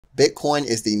Bitcoin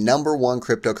is the #1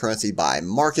 cryptocurrency by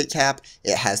market cap.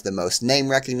 It has the most name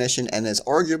recognition and is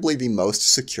arguably the most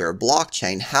secure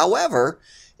blockchain. However,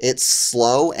 it's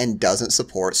slow and doesn't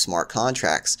support smart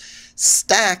contracts.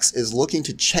 STX is looking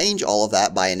to change all of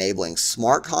that by enabling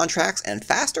smart contracts and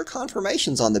faster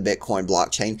confirmations on the Bitcoin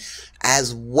blockchain,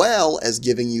 as well as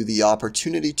giving you the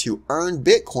opportunity to earn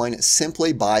Bitcoin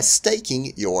simply by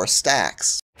staking your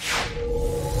stacks.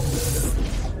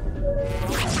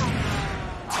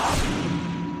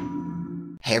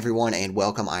 Hey everyone, and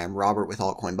welcome. I am Robert with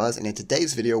Altcoin Buzz, and in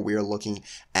today's video we are looking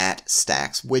at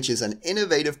STX, which is an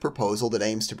innovative proposal that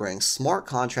aims to bring smart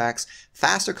contracts,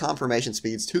 faster confirmation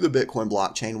speeds to the Bitcoin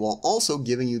blockchain, while also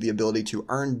giving you the ability to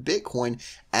earn Bitcoin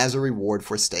as a reward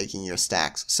for staking your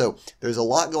stacks. So there's a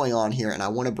lot going on here, and I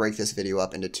want to break this video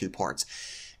up into two parts.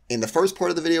 In the first part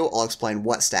of the video, I'll explain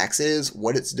what STX is,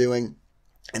 what it's doing,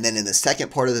 and then in the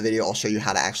second part of the video, I'll show you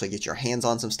how to actually get your hands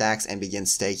on some stacks and begin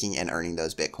staking and earning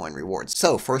those Bitcoin rewards.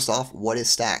 So first off, what is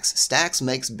STX? STX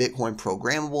makes Bitcoin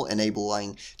programmable,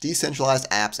 enabling decentralized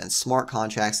apps and smart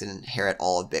contracts that inherit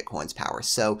all of Bitcoin's power.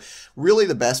 So really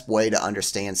the best way to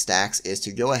understand STX is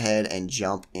to go ahead and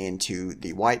jump into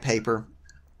the white paper.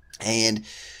 And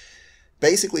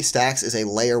basically, STX is a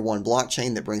layer 1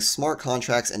 blockchain that brings smart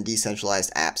contracts and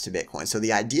decentralized apps to Bitcoin. So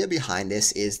the idea behind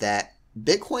this is that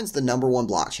Bitcoin's the #1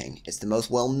 blockchain. It's the most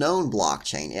well-known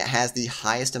blockchain. It has the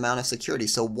highest amount of security.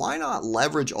 So why not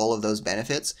leverage all of those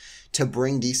benefits to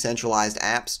bring decentralized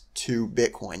apps to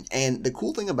Bitcoin? And the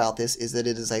cool thing about this is that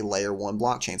it is a layer 1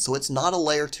 blockchain. So it's not a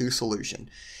layer 2 solution.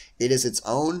 It is its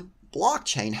own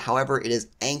blockchain. However, it is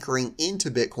anchoring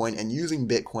into Bitcoin and using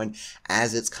Bitcoin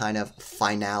as its kind of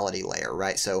finality layer,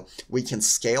 right? So we can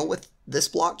scale with this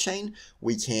blockchain,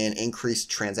 we can increase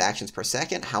transactions per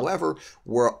second. However,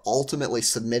 we're ultimately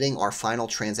submitting our final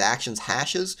transactions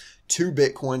hashes to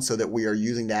Bitcoin so that we are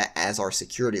using that as our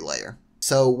security layer.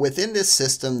 So within this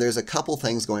system, there's a couple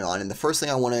things going on. And the first thing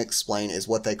I want to explain is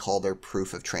what they call their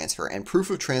proof of transfer. And proof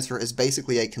of transfer is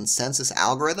basically a consensus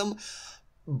algorithm,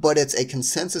 but it's a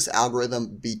consensus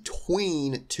algorithm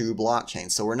between two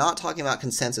blockchains. So we're not talking about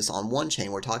consensus on one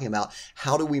chain. We're talking about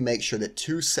how do we make sure that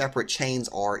two separate chains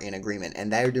are in agreement.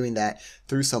 And they're doing that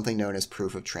through something known as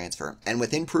proof of transfer. And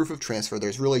within proof of transfer,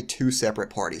 there's really two separate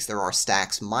parties. There are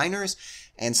stacks miners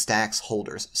and stacks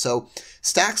holders. So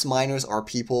stacks miners are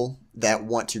people that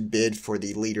want to bid for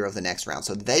the leader of the next round.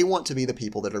 So they want to be the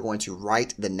people that are going to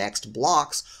write the next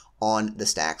blocks on the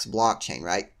stacks blockchain,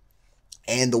 right?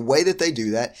 And the way that they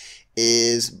do that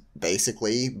is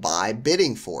basically by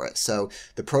bidding for it. So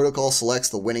the protocol selects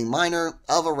the winning miner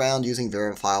of a round using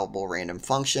verifiable random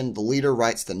function. The leader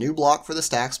writes the new block for the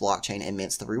stacks blockchain and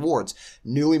mints the rewards.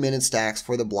 Newly minted stacks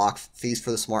for the block fees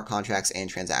for the smart contracts and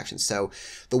transactions. So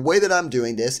the way that I'm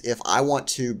doing this, if I want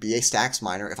to be a stacks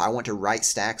miner, if I want to write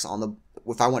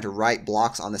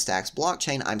blocks on the stacks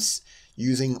blockchain, I'm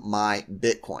using my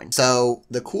Bitcoin. So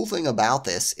the cool thing about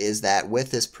this is that with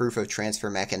this proof of transfer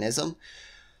mechanism,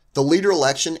 the leader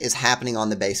election is happening on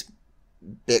the base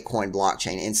Bitcoin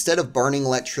blockchain. Instead of burning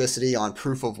electricity on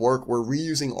proof of work, we're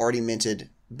reusing already minted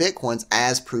Bitcoins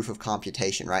as proof of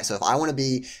computation, right? So if I want to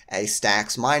be a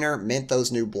stacks miner, mint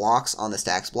those new blocks on the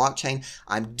stacks blockchain,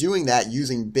 I'm doing that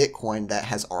using Bitcoin that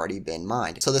has already been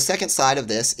mined. So the second side of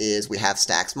this is we have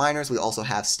stacks miners, we also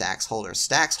have stacks holders.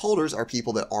 Stacks holders are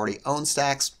people that already own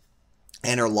stacks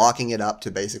and are locking it up to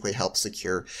basically help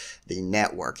secure the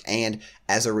network. And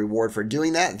as a reward for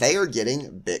doing that, they are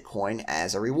getting Bitcoin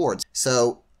as a reward.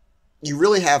 So you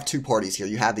really have two parties here.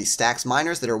 You have these stacks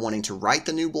miners that are wanting to write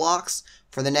the new blocks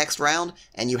for the next round,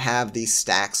 and you have these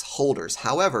stacks holders.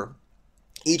 However,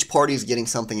 each party is getting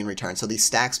something in return. So these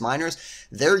stacks miners,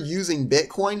 they're using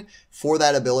Bitcoin for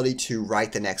that ability to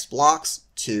write the next blocks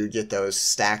to get those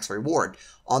stacks reward.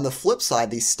 On the flip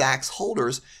side, these stacks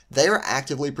holders, they are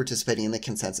actively participating in the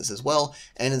consensus as well.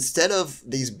 And instead of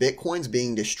these Bitcoins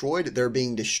being destroyed, they're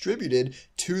being distributed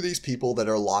to these people that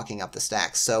are locking up the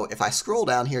stacks. So if I scroll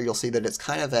down here, you'll see that it's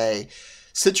kind of a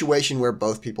situation where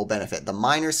both people benefit. The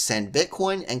miners send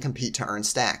Bitcoin and compete to earn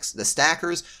stacks. The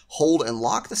stackers hold and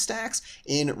lock the stacks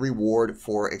in reward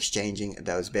for exchanging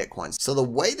those Bitcoins. So the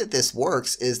way that this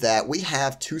works is that we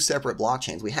have two separate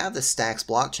blockchains. We have the stacks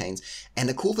blockchains, and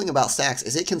the cool thing about stacks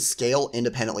is it can scale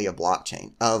independently of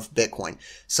Bitcoin.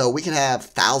 So we can have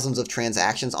thousands of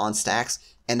transactions on stacks,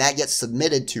 and that gets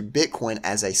submitted to Bitcoin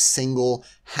as a single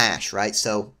hash, right?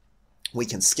 So we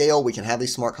can scale, we can have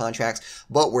these smart contracts,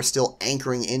 but we're still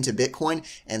anchoring into Bitcoin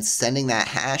and sending that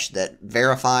hash that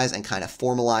verifies and kind of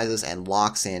formalizes and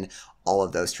locks in all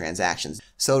of those transactions.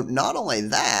 So not only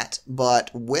that,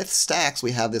 but with Stacks,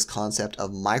 we have this concept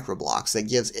of microblocks that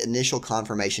gives initial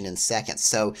confirmation in seconds.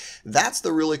 So that's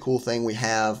the really cool thing. We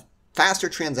have faster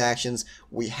transactions,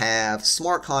 we have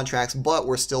smart contracts, but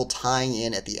we're still tying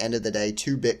in at the end of the day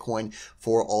to Bitcoin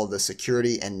for all of the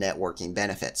security and networking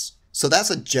benefits. So that's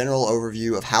a general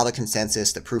overview of how the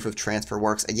consensus, the proof of transfer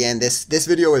works. Again, this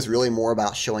video is really more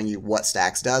about showing you what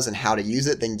Stacks does and how to use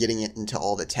it than getting it into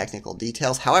all the technical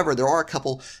details. However, there are a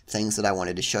couple things that I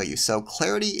wanted to show you. So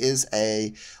Clarity is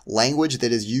a language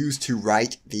that is used to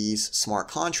write these smart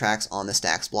contracts on the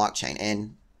Stacks blockchain.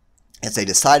 And it's a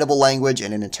decidable language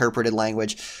and an interpreted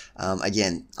language.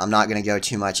 Again, I'm not going to go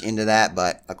too much into that,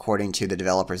 but according to the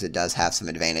developers, it does have some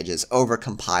advantages over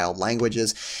compiled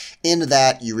languages. In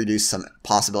that, you reduce some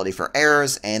possibility for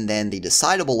errors, and then the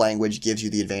decidable language gives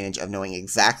you the advantage of knowing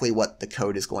exactly what the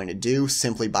code is going to do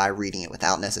simply by reading it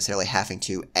without necessarily having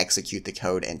to execute the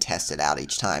code and test it out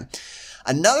each time.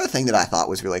 Another thing that I thought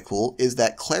was really cool is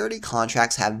that Clarity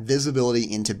contracts have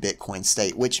visibility into Bitcoin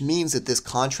state, which means that this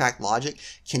contract logic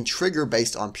can trigger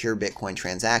based on pure Bitcoin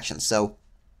transactions. So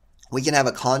we can have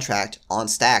a contract on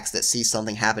Stacks that sees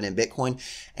something happen in Bitcoin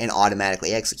and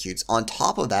automatically executes. On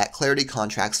top of that, Clarity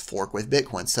contracts fork with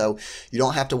Bitcoin. So you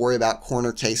don't have to worry about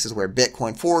corner cases where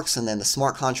Bitcoin forks and then the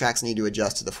smart contracts need to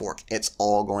adjust to the fork. It's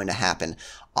all going to happen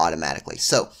automatically.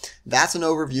 So that's an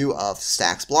overview of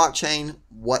Stacks blockchain,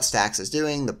 what Stacks is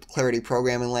doing, the Clarity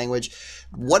programming language.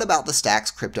 What about the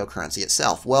Stacks cryptocurrency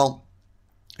itself? Well,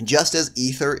 just as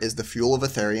Ether is the fuel of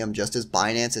Ethereum, just as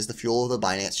Binance is the fuel of the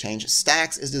Binance chain,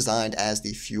 Stacks is designed as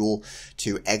the fuel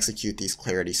to execute these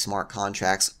Clarity smart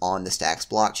contracts on the Stacks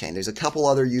blockchain. There's a couple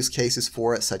other use cases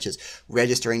for it, such as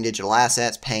registering digital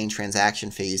assets, paying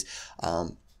transaction fees,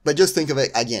 but just think of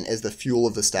it, again, as the fuel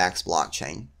of the Stacks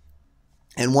blockchain.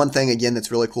 And one thing, again,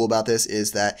 that's really cool about this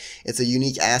is that it's a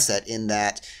unique asset in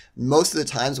that most of the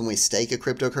times when we stake a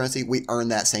cryptocurrency, we earn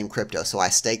that same crypto. So I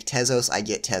stake Tezos, I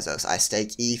get Tezos. I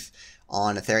stake ETH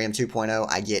on Ethereum 2.0,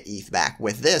 I get ETH back.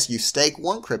 With this, you stake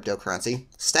one cryptocurrency,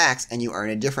 Stacks, and you earn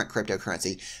a different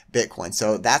cryptocurrency, Bitcoin.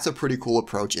 So that's a pretty cool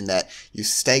approach in that you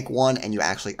stake one and you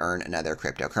actually earn another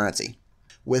cryptocurrency.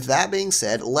 With that being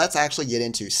said, let's actually get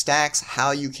into Stacks,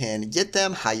 how you can get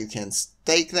them, how you can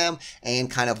stake them,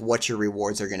 and kind of what your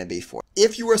rewards are going to be for.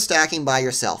 If you are stacking by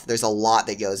yourself, there's a lot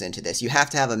that goes into this. You have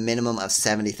to have a minimum of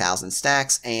 70,000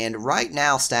 stacks, and right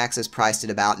now Stacks is priced at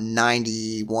about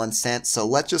 91 cents, so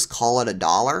let's just call it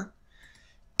 $1.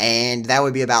 And that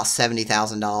would be about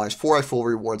 $70,000 for a full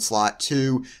reward slot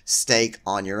to stake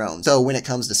on your own. So when it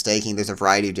comes to staking, there's a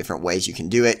variety of different ways you can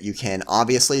do it. You can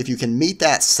obviously, if you can meet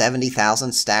that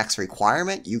 70,000 stacks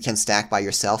requirement, you can stack by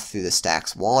yourself through the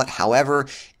Stacks wallet. However,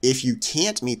 if you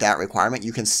can't meet that requirement,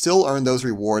 you can still earn those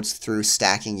rewards through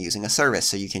stacking using a service.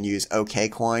 So you can use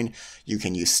OKCoin, you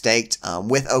can use Staked.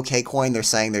 With OKCoin, they're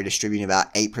saying they're distributing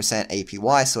about 8%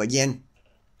 APY. So again,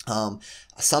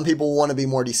 some people want to be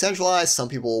more decentralized, some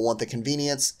people will want the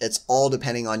convenience. It's all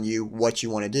depending on you, what you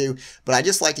want to do. But I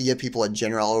just like to give people a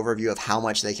general overview of how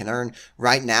much they can earn.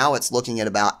 Right now, it's looking at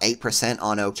about 8%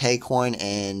 on OKCoin,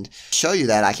 and show you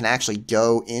that I can actually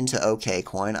go into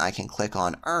OKCoin. I can click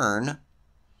on Earn.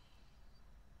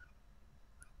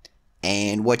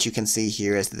 And what you can see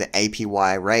here is the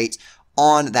APY rate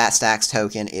on that Stacks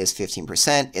token is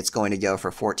 15%. It's going to go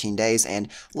for 14 days. And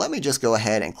let me just go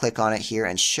ahead and click on it here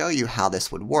and show you how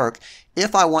this would work.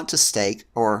 If I want to stake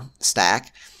or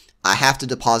stack, I have to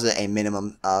deposit a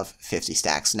minimum of 50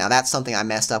 stacks. Now that's something I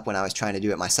messed up when I was trying to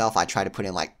do it myself. I tried to put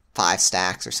in like 5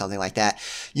 stacks or something like that.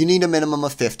 You need a minimum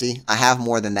of 50. I have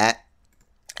more than that.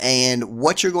 And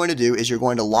what you're going to do is you're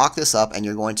going to lock this up and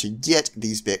you're going to get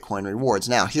these Bitcoin rewards.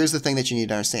 Now, here's the thing that you need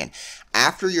to understand.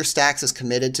 After your Stacks is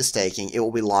committed to staking, it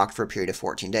will be locked for a period of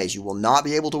 14 days. You will not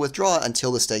be able to withdraw it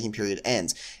until the staking period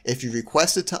ends. If you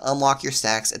requested to unlock your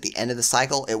Stacks at the end of the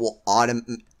cycle, it will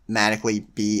automatically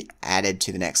be added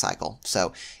to the next cycle.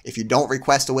 So if you don't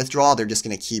request a withdrawal, they're just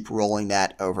going to keep rolling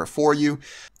that over for you.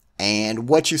 And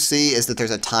what you see is that there's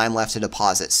a time left to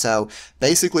deposit. So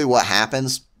basically what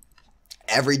happens,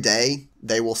 every day,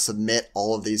 they will submit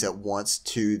all of these at once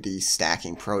to the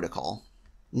stacking protocol.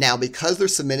 Now, because they're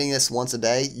submitting this once a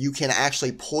day, you can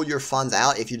actually pull your funds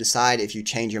out if you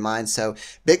change your mind. So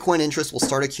Bitcoin interest will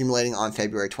start accumulating on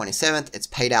February 27th. It's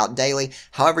paid out daily.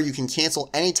 However, you can cancel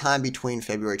anytime between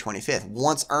February 25th.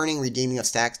 Once earning, redeeming of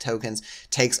Stacks tokens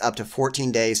takes up to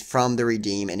 14 days from the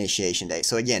redeem initiation date.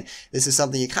 So again, this is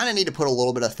something you kind of need to put a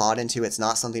little bit of thought into. It's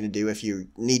not something to do if you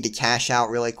need to cash out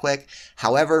really quick.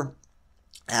 However,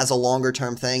 as a longer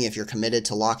term thing, if you're committed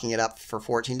to locking it up for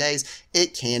 14 days,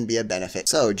 it can be a benefit.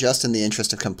 So just in the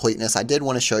interest of completeness, I did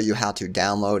want to show you how to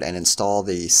download and install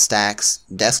the STX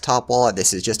desktop wallet.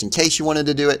 This is just in case you wanted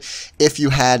to do it. If you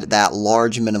had that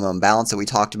large minimum balance that we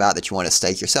talked about that you want to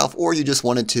stake yourself, or you just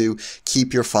wanted to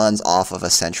keep your funds off of a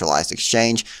centralized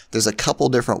exchange, there's a couple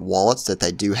different wallets that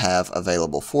they do have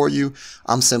available for you.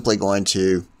 I'm simply going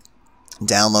to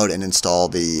download and install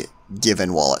the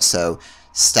given wallet. So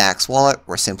STX Wallet,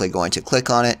 we're simply going to click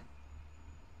on it,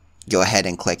 go ahead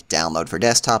and click download for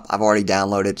desktop. I've already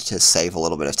downloaded to save a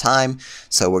little bit of time,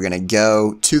 so we're going to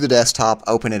go to the desktop,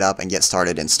 open it up, and get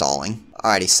started installing.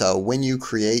 Alrighty, so when you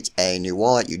create a new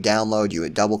wallet, you download, you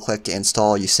would double click to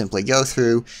install, you simply go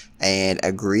through and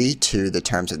agree to the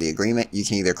terms of the agreement. You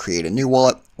can either create a new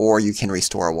wallet or you can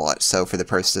restore a wallet. So for the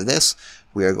purpose of this,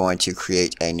 we are going to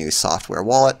create a new software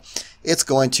wallet. It's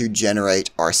going to generate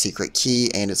our secret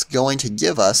key, and it's going to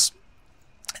give us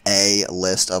a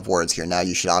list of words here. Now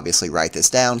you should obviously write this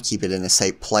down, keep it in a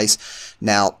safe place.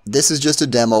 Now this is just a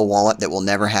demo wallet that will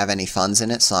never have any funds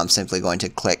in it, so I'm simply going to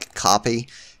click copy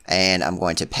and I'm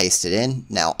going to paste it in.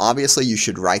 Now obviously you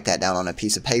should write that down on a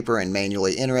piece of paper and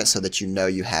manually enter it so that you know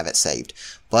you have it saved.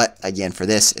 But again, for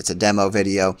this, it's a demo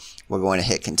video. We're going to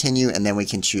hit continue, and then we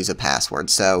can choose a password.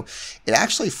 So it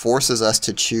actually forces us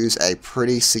to choose a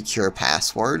pretty secure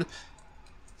password.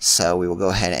 So we will go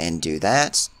ahead and do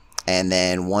that. And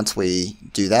then once we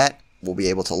do that, we'll be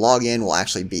able to log in. We'll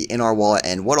actually be in our wallet.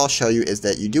 And what I'll show you is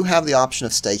that you do have the option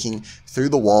of staking through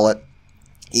the wallet,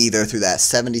 either through that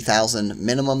 70,000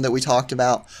 minimum that we talked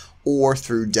about, or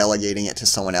through delegating it to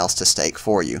someone else to stake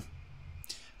for you.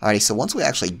 Alrighty, so once we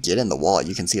actually get in the wallet,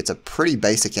 you can see it's a pretty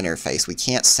basic interface. We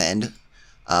can't send,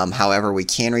 however, we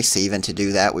can receive, and to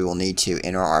do that, we will need to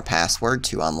enter our password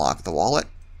to unlock the wallet.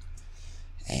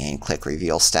 And click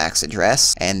reveal STX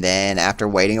address, and then after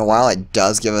waiting a while, it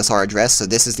does give us our address. So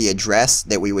this is the address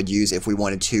that we would use if we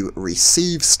wanted to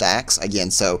receive STX. Again,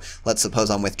 so let's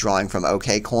suppose I'm withdrawing from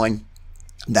OKCoin.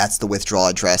 That's the withdrawal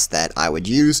address that I would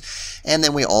use. And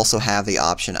then we also have the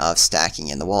option of stacking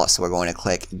in the wallet. So we're going to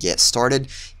click get started.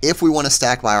 If we want to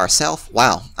stack by ourselves,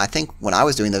 wow, I think when I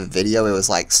was doing the video, it was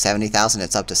like 70,000.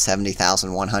 It's up to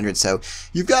 70,100. So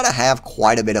you've got to have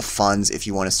quite a bit of funds if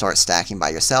you want to start stacking by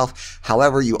yourself.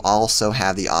 However, you also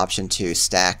have the option to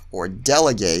stack or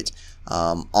delegate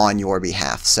on your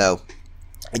behalf. So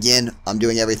again, I'm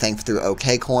doing everything through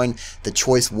OKCoin. The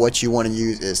choice what you want to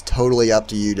use is totally up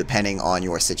to you depending on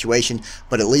your situation,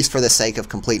 but at least for the sake of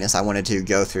completeness, I wanted to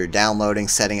go through downloading,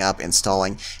 setting up,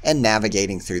 installing, and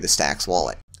navigating through the STX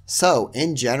wallet. So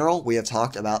in general, we have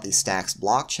talked about the STX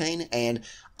blockchain, and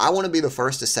I want to be the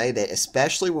first to say that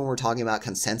especially when we're talking about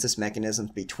consensus mechanisms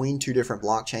between two different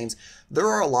blockchains, there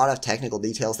are a lot of technical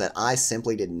details that I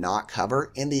simply did not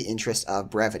cover in the interest of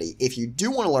brevity. If you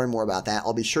do want to learn more about that,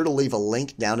 I'll be sure to leave a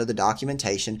link down to the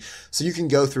documentation so you can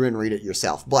go through and read it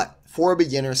yourself. But for a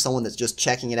beginner, someone that's just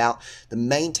checking it out, the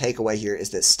main takeaway here is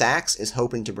that STX is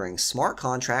hoping to bring smart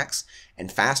contracts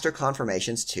and faster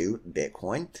confirmations to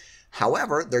Bitcoin.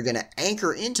 However, they're going to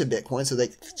anchor into Bitcoin so they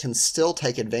can still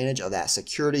take advantage of that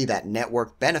security, that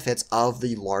network benefits of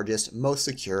the largest, most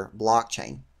secure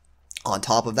blockchain. On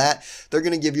top of that, they're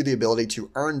going to give you the ability to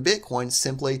earn Bitcoin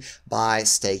simply by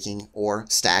staking or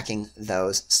stacking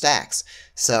those stacks.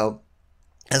 So,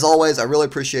 as always, I really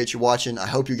appreciate you watching. I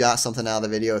hope you got something out of the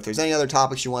video. If there's any other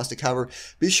topics you want us to cover,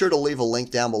 be sure to leave a link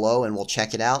down below and we'll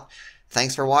check it out.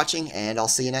 Thanks for watching, and I'll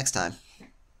see you next time.